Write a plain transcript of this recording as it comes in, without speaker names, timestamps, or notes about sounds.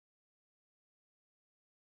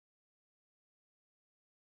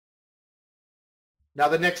Now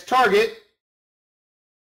the next target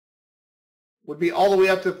would be all the way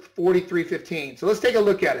up to 43.15. So let's take a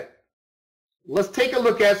look at it. Let's take a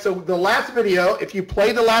look at, so the last video, if you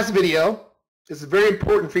play the last video, this is very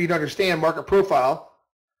important for you to understand market profile.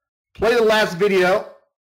 Play the last video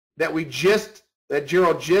that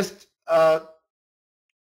Gerald just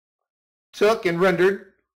took and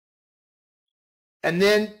rendered, and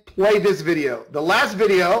then play this video. The last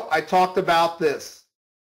video, I talked about this.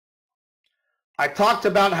 I talked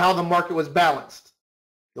about how the market was balanced.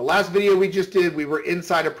 The last video we just did, we were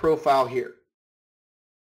inside a profile here.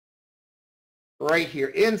 Right here,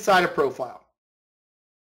 inside a profile.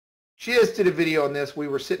 Just did a video on this, we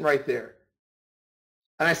were sitting right there.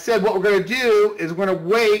 And I said what we're going to do is we're going to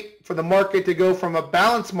wait for the market to go from a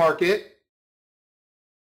balanced market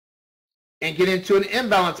and get into an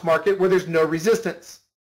imbalanced market where there's no resistance.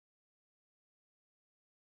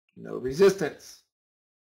 No resistance.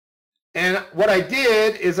 And what I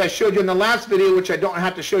did is I showed you in the last video, which I don't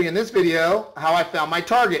have to show you in this video, how I found my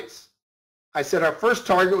targets. I said our first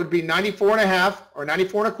target would be 94.5 or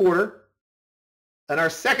 94.25, and our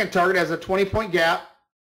second target has a 20-point gap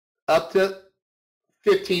up to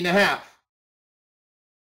 15.5.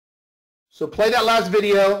 So play that last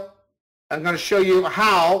video. I'm going to show you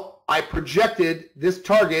how I projected this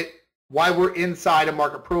target, why we're inside a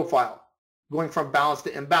market profile, going from balanced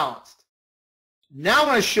to imbalanced. Now I'm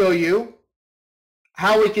going to show you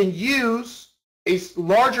how we can use a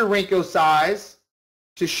larger Renko size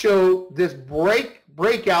to show this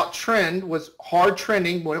breakout trend was hard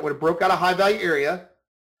trending when it broke out a high value area,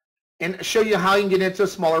 and show you how you can get into a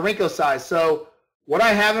smaller Renko size. So what I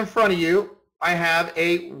have in front of you, I have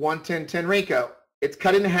a 110.10 Renko. It's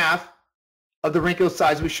cut in half of the Renko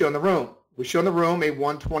size we show in the room. We show in the room a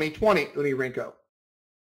 120.20 Renko.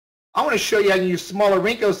 I want to show you how you can use smaller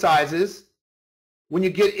Renko sizes when you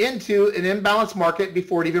get into an imbalanced market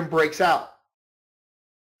before it even breaks out.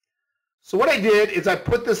 So what I did is I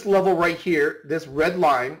put this level right here. This red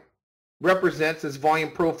line represents this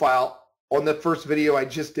volume profile on the first video I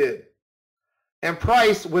just did. And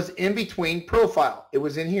price was in between profile. It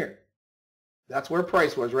was in here. That's where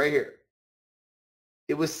price was, right here.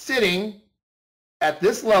 It was sitting at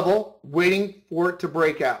this level waiting for it to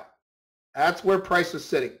break out. That's where price was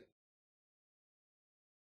sitting.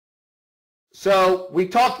 So we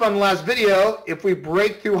talked about in the last video, if we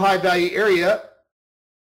break through high value area,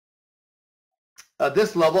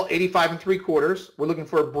 this level, 85.75, we're looking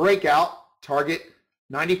for a breakout, target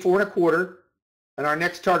 94.25, and our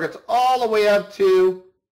next target's all the way up to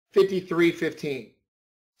 53.15.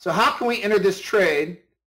 So how can we enter this trade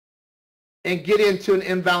and get into an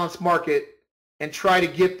imbalanced market and try to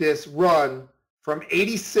get this run from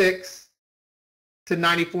 86 to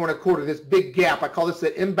 94.25, this big gap? I call this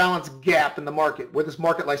the imbalance gap in the market, where this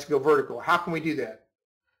market likes to go vertical. How can we do that?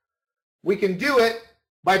 We can do it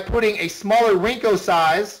by putting a smaller Renko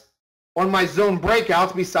size on my zone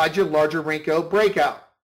breakouts beside your larger Renko breakout.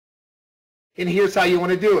 And here's how you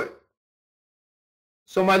want to do it.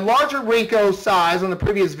 So my larger Renko size on the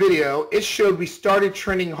previous video, it showed we started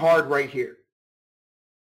trending hard right here.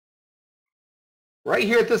 Right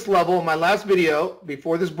here at this level in my last video,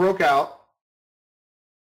 before this broke out,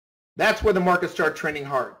 that's where the market started trending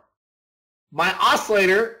hard. My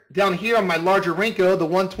oscillator down here on my larger Renko, the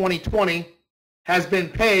 120.20, has been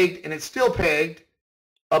pegged, and it's still pegged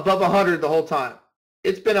above 100 the whole time.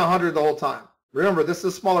 It's been 100 the whole time. Remember, this is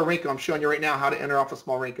a smaller Renko. I'm showing you right now how to enter off a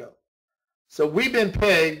small Renko. So we've been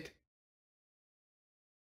pegged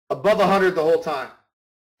above 100 the whole time,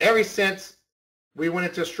 ever since we went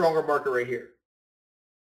into a stronger market right here.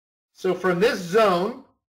 So from this zone,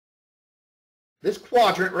 this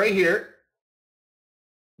quadrant right here,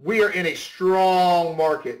 we are in a strong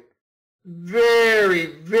market.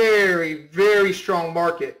 Very, very, very strong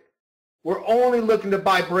market. We're only looking to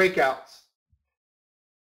buy breakouts.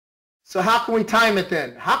 So how can we time it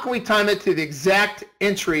then? How can we time it to the exact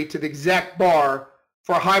entry, to the exact bar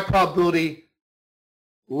for a high probability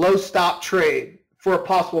low stop trade for a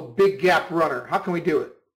possible big gap runner? How can we do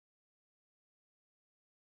it?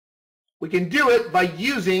 We can do it by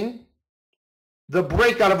using the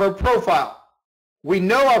breakout of our profile. We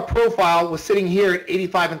know our profile was sitting here at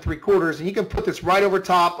 85.75, and you can put this right over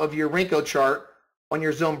top of your Renko chart on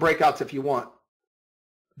your zone breakouts if you want.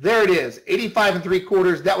 There it is,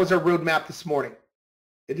 85.75. That was our roadmap this morning.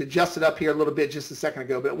 It adjusted up here a little bit just a second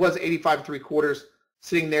ago, but it was 85.75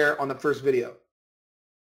 sitting there on the first video.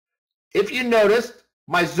 If you noticed,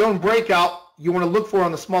 my zone breakout, you want to look for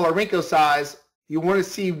on the smaller Renko size, you want to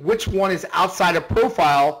see which one is outside of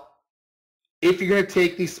profile if you're going to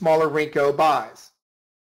take these smaller Renko buys.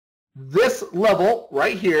 This level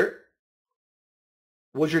right here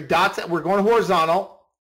was your dots that were going horizontal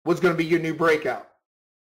was going to be your new breakout.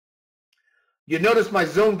 You notice my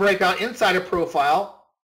zone breakout inside of profile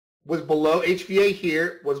was below HVA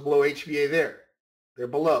here, was below HVA there. They're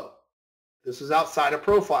below. This is outside of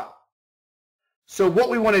profile. So what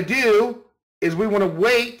we want to do is we want to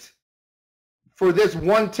wait for this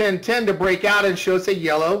 110.10 to break out and show us a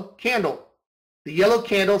yellow candle. The yellow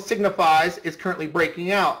candle signifies it's currently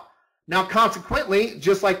breaking out. Now consequently,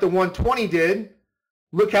 just like the 120 did,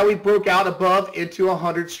 look how we broke out above into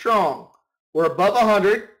 100 strong. We're above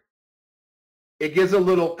 100. It gives a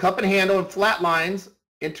little cup and handle and flat lines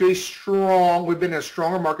into a strong, we've been in a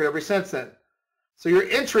stronger market ever since then. So your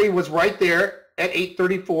entry was right there at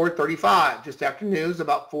 8:34.35, just after news,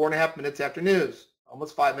 about 4.5 minutes after news,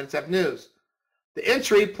 almost 5 minutes after news. The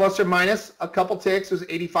entry, plus or minus a couple ticks, was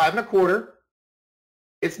 85.25.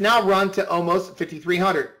 It's now run to almost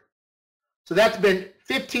 5,300. So that's been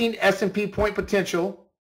 15 S&P point potential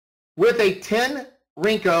with a 10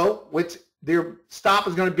 Renko, which their stop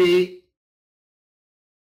is going to be,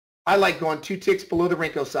 I like going 2 ticks below the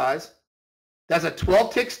Renko size. That's a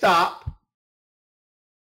 12-tick stop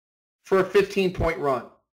for a 15-point run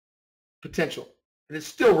potential. And it's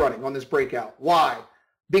still running on this breakout. Why?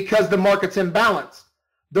 Because the market's imbalanced.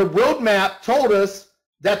 The roadmap told us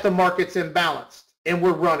that the market's imbalanced, and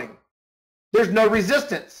we're running. There's no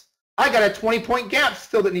resistance. I got a 20-point gap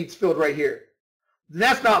still that needs filled right here.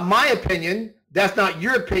 That's not my opinion. That's not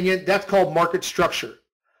your opinion. That's called market structure.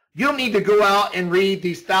 You don't need to go out and read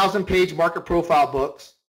these 1,000-page market profile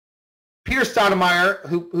books. Peter Stoudemire,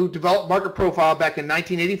 who developed market profile back in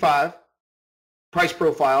 1985, price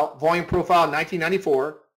profile, volume profile in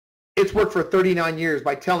 1994, it's worked for 39 years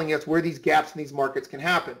by telling us where these gaps in these markets can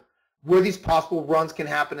happen, where these possible runs can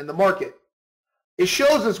happen in the market. It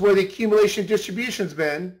shows us where the accumulation distribution's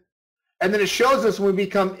been, and then it shows us when we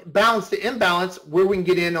become balanced to imbalance where we can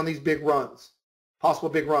get in on these big runs, possible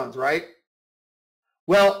big runs, right?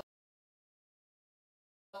 Well,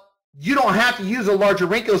 you don't have to use a larger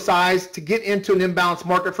Renko size to get into an imbalanced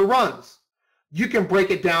market for runs. You can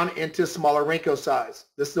break it down into smaller Renko size.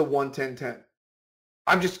 This is a 110.10.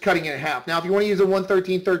 I'm just cutting it in half. Now, if you want to use a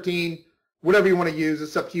 113.13, whatever you want to use,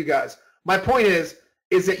 it's up to you guys. My point is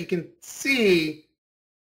that you can see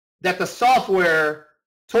that the software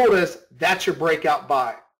told us that's your breakout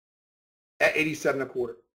buy at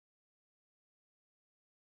 87.25.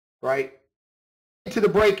 Right? To the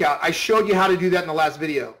breakout, I showed you how to do that in the last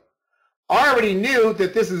video. I already knew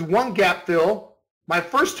that this is one gap fill. My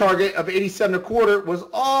first target of 87.25 was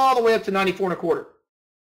all the way up to 94.25.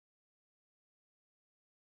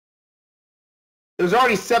 There's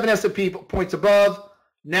already 7 S&P points above.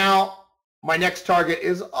 Now my next target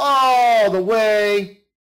is all the way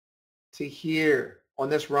to here on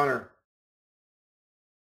this runner.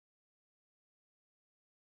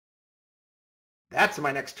 That's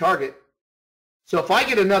my next target. So if I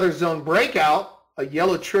get another zone breakout, a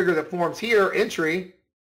yellow trigger that forms here, entry,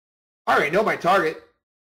 I already know my target.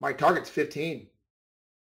 My target's 15.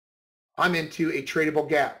 I'm into a tradable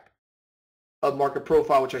gap of market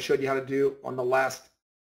profile, which I showed you how to do on the last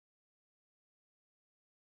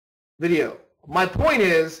video. My point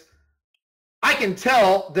is, I can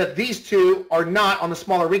tell that these two are not on the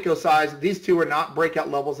smaller Renko size. These two are not breakout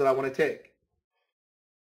levels that I want to take.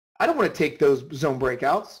 I don't want to take those zone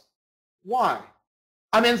breakouts. Why?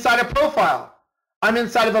 I'm inside a profile. I'm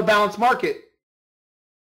inside of a balanced market.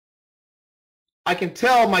 I can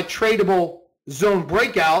tell my tradable zone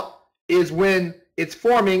breakout is when it's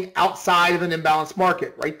forming outside of an imbalanced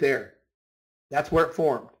market, right there. That's where it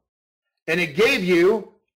formed. And it gave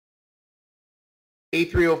you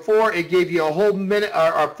A304, it gave you a whole minute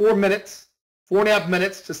or 4 minutes, 4.5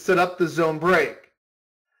 minutes to set up the zone break.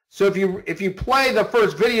 So if you play the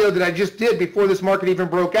first video that I just did before this market even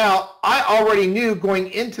broke out, I already knew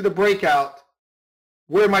going into the breakout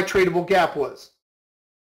where my tradable gap was.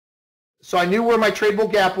 So I knew where my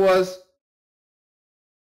tradable gap was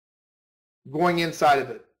going inside of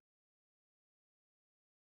it.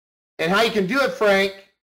 And how you can do it, Frank,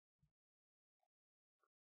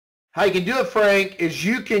 is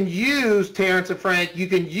you can use, Terrence and Frank, you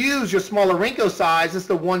can use your smaller Renko size, it's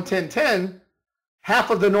the 110.10,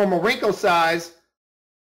 half of the normal Renko size,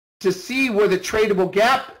 to see where the tradable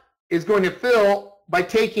gap is going to fill by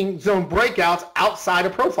taking zone breakouts outside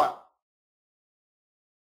of profile.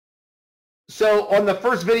 So on the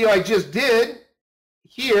first video I just did,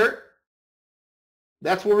 here,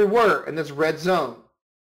 that's where we were in this red zone.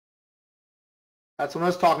 That's when I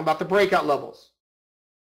was talking about the breakout levels.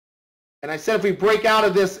 And I said if we break out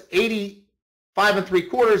of this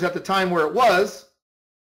 85.75 at the time where it was,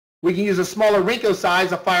 We can use a smaller Renko size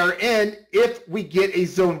to fire in if we get a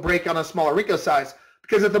zone breakout on a smaller Renko size.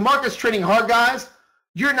 Because if the market's trading hard, guys,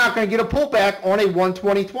 you're not going to get a pullback on a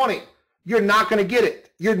 120.20. You're not going to get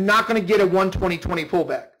it. You're not going to get a 120.20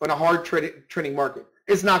 pullback on a hard trading market.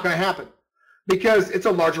 It's not going to happen because it's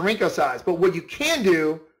a larger Renko size. But what you can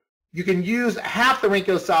do, you can use half the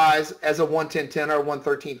Renko size as a 110.10 or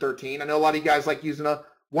 113.13. I know a lot of you guys like using a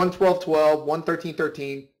 112.12,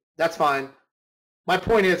 113.13. That's fine. My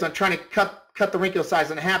point is I'm trying to cut the Renko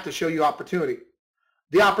size in half to show you opportunity.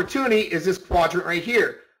 The opportunity is this quadrant right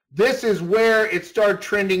here. This is where it started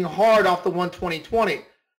trending hard off the 120.20.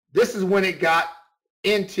 This is when it got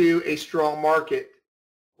into a strong market.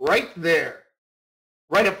 Right there.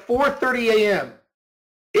 Right at 4:30 a.m.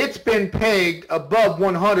 It's been pegged above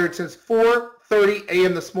 100 since 4:30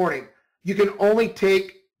 a.m. this morning. You can only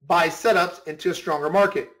take buy setups into a stronger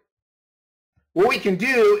market. What we can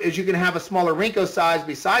do is you can have a smaller Renko size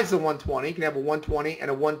besides the 120. You can have a 120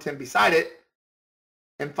 and a 110 beside it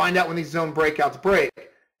and find out when these zone breakouts break.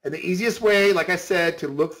 And the easiest way, like I said, to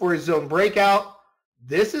look for a zone breakout,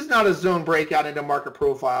 this is not a zone breakout into market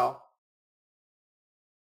profile.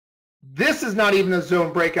 This is not even a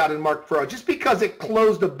zone breakout in market profile. Just because it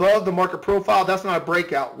closed above the market profile, that's not a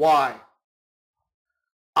breakout. Why?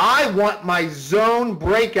 I want my zone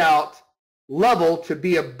breakout level to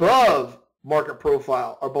be above market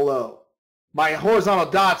profile or below. My horizontal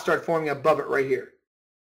dots start forming above it right here.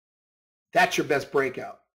 That's your best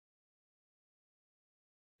breakout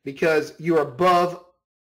because you're above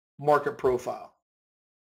market profile.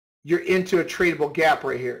 You're into a tradable gap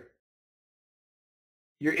right here.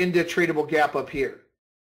 You're into a tradable gap up here.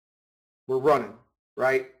 We're running,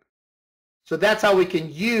 right? So that's how we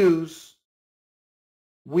can use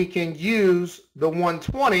the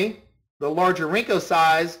 120, the larger Renko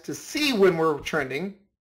size, to see when we're trending.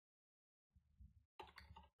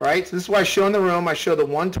 Right? So this is why I show in the room. I show the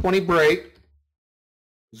 120 break,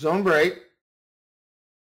 zone break.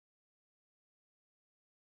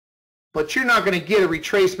 But you're not going to get a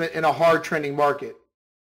retracement in a hard trending market.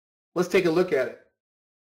 Let's take a look at it.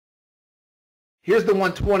 Here's the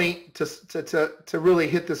 120 to really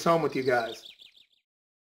hit this home with you guys.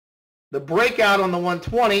 The breakout on the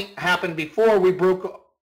 120 happened before we broke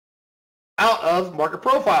out of market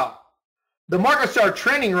profile. The market started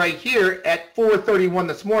trending right here at 4:31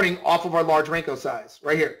 this morning off of our large Renko size,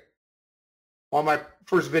 right here. On my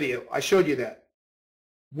first video, I showed you that.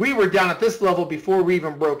 We were down at this level before we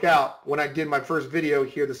even broke out when I did my first video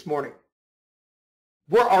here this morning.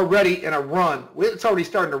 We're already in a run. It's already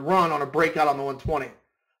starting to run on a breakout on the 120.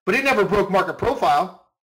 But it never broke market profile.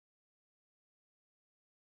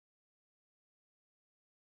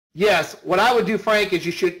 Yes, what I would do, Frank, is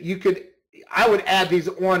I would add these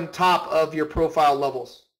on top of your profile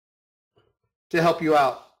levels to help you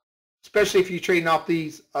out, especially if you're trading off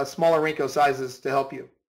these smaller Renko sizes to help you.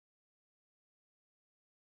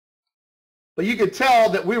 But you could tell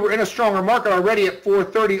that we were in a stronger market already at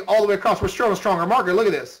 4:30 all the way across. We're still in a stronger market. Look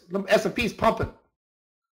at this. The S&P's pumping.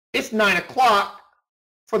 It's 9 o'clock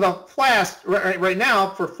for the flash right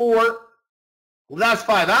now for the last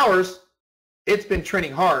 5 hours. It's been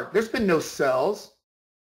trending hard. There's been no sells.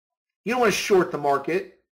 You don't want to short the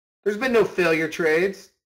market. There's been no failure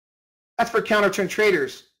trades. That's for counter trend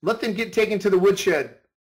traders. Let them get taken to the woodshed.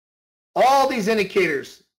 All these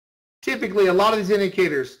indicators, typically a lot of these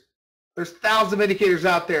indicators, there's thousands of indicators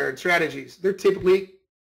out there and strategies. They're typically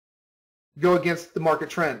go against the market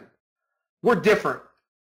trend. We're different.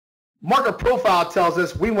 Market profile tells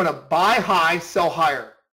us we want to buy high, sell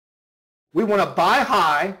higher. We want to buy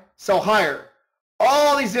high, sell higher.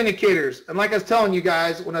 All these indicators, and like I was telling you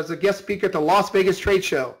guys when I was a guest speaker at the Las Vegas trade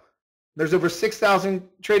show, there's over 6,000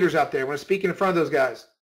 traders out there when I was speaking in front of those guys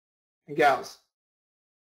and gals.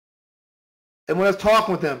 And when I was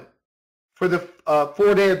talking with them for the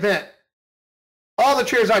 4-day event, all the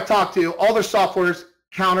traders I talked to, all their softwares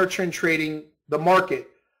counter trend trading the market.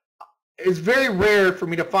 It's very rare for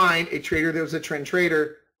me to find a trader that was a trend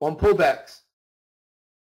trader on pullbacks.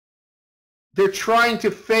 They're trying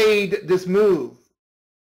to fade this move.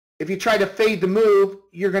 If you try to fade the move,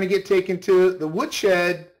 you're going to get taken to the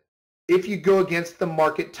woodshed if you go against the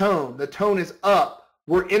market tone. The tone is up.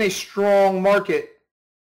 We're in a strong market.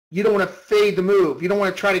 You don't want to fade the move. You don't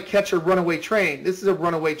want to try to catch a runaway train. This is a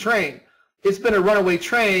runaway train. It's been a runaway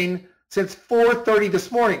train since 4:30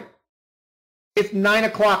 this morning. It's 9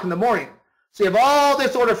 o'clock in the morning. So you have all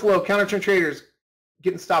this order flow, counter trend traders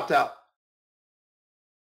getting stopped out.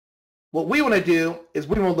 What we want to do is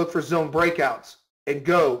we want to look for zone breakouts and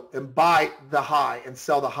go and buy the high and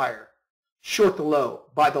sell the higher. Short the low,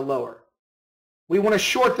 buy the lower. We want to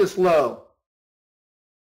short this low.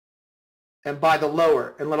 and buy the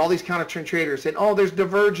lower and let all these counter trend traders say, oh, there's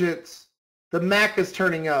divergence. The MAC is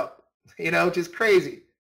turning up, just crazy.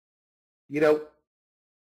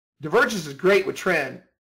 Divergence is great with trend.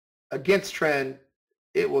 Against trend,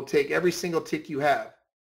 it will take every single tick you have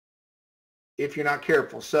if you're not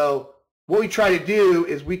careful. So what we try to do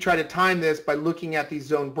is we try to time this by looking at these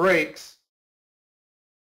zone breaks.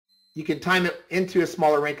 You can time it into a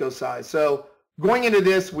smaller Renko size. So going into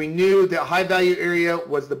this, we knew the high value area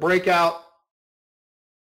was the breakout.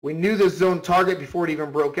 We knew this zone target before it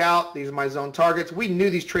even broke out. These are my zone targets. We knew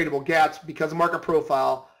these tradable gaps because of market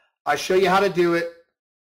profile. I show you how to do it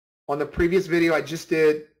on the previous video I just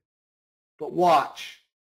did. But watch.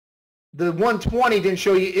 The 120 didn't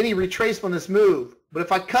show you any retracement on this move. But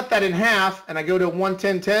if I cut that in half and I go to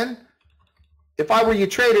 110.10, if I were you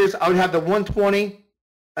traders, I would have the 120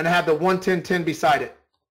 and have the 110.10 beside it.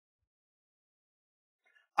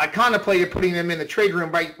 I contemplated putting them in the trade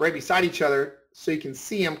room right beside each other so you can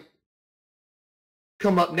see them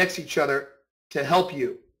come up next to each other to help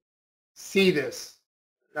you see this.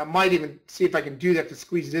 I might even see if I can do that to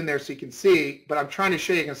squeeze it in there so you can see, but I'm trying to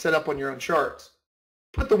show you can set up on your own charts.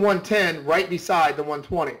 Put the 110 right beside the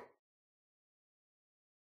 120.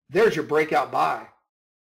 There's your breakout buy.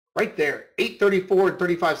 Right there, 8:34 and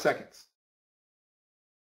 35 seconds.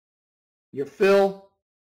 Your fill,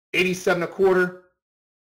 87.25,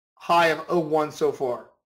 high of 0.1 so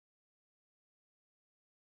far.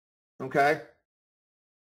 Okay?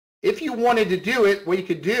 If you wanted to do it, what you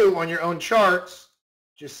could do on your own charts,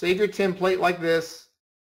 just save your template like this.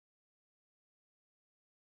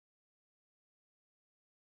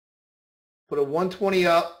 Put a 120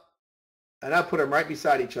 up, and I put them right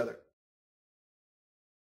beside each other.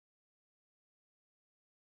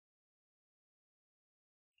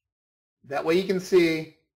 That way you can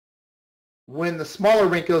see when the smaller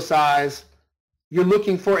Renko size, you're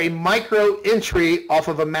looking for a micro entry off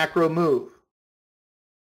of a macro move.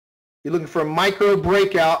 You're looking for a micro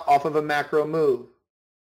breakout off of a macro move.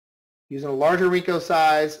 Using a larger Renko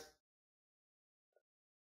size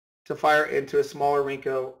to fire into a smaller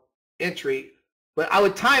Renko entry. But I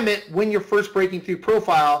would time it when you're first breaking through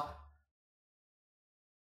profile.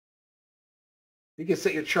 You can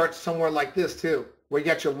set your chart somewhere like this too, where you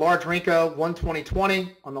got your large Renko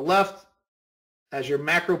 120.20 on the left as your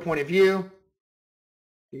macro point of view.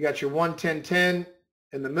 You got your 110.10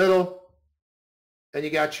 in the middle, and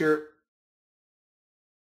you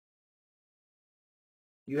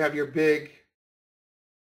have your big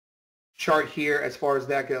chart here as far as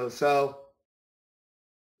that goes. So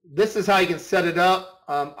this is how you can set it up.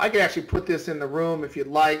 I could actually put this in the room if you'd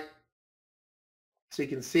like so you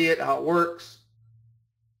can see it, how it works.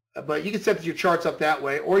 But you can set your charts up that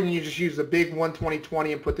way, or you can just use the big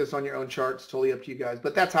 120.20 and put this on your own charts. Totally up to you guys.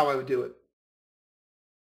 But that's how I would do it.